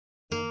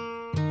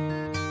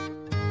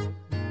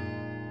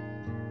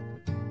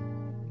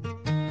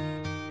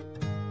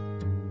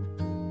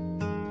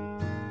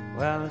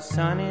Well, the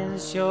sun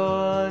is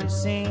surely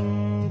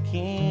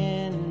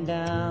sinking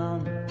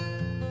down,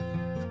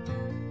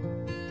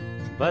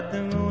 but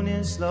the moon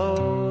is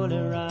slowly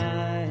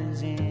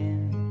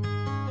rising.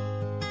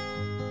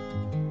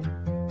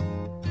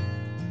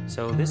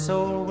 So this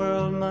old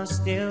world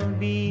must still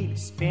be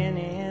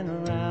spinning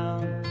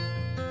around,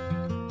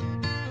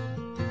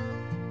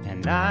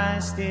 and I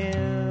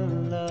still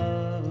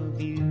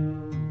love you.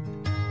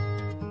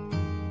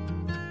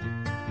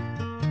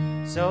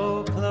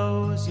 So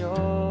close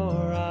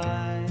your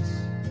eyes.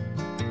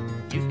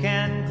 You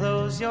can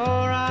close your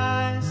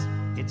eyes,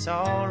 it's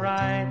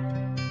alright.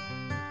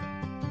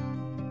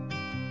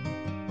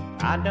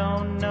 I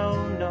don't know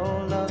no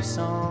love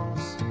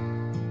songs,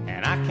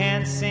 and I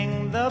can't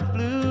sing the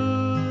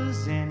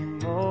blues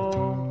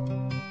anymore,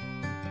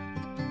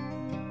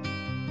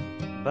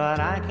 but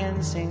I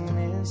can sing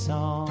this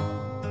song,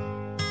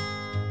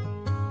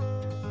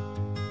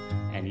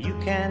 and you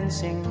can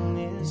sing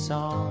this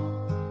song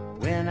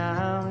when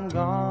I'm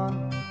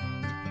gone.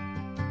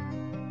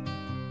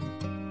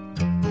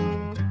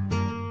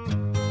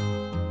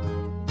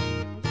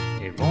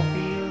 It won't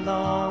be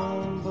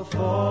long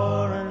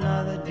before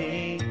another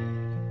day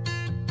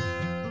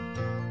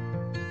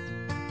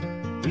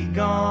we're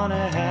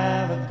gonna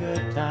have a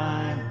good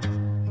time,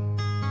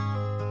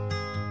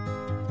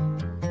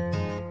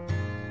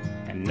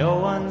 and no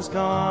one's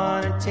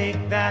gonna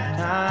take that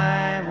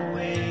time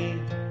away.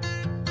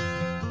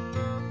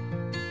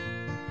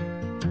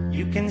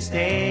 You can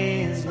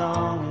stay as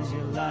long as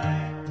you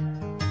like.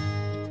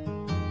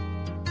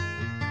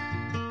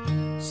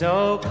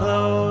 So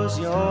close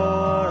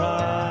your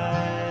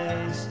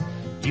eyes.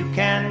 You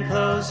can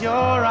close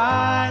your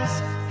eyes,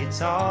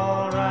 it's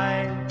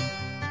alright.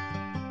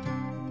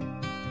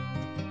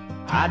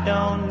 I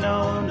don't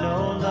know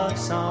no love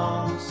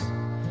songs,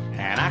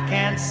 and I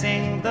can't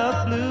sing the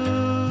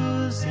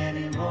blues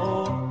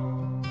anymore,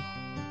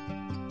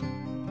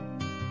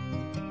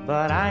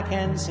 but I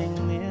can sing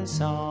this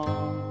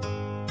song,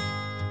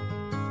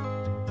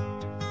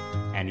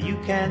 and you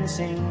can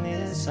sing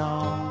this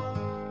song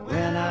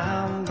when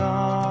I'm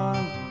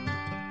gone.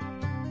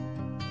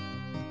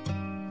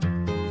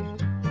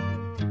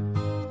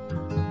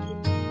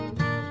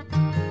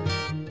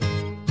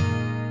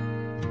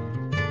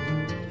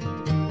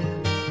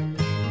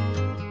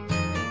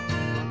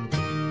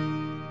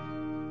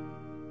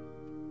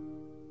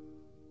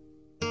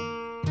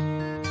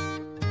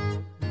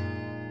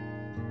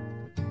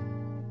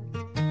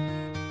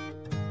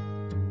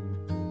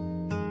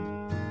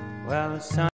 Well, the sun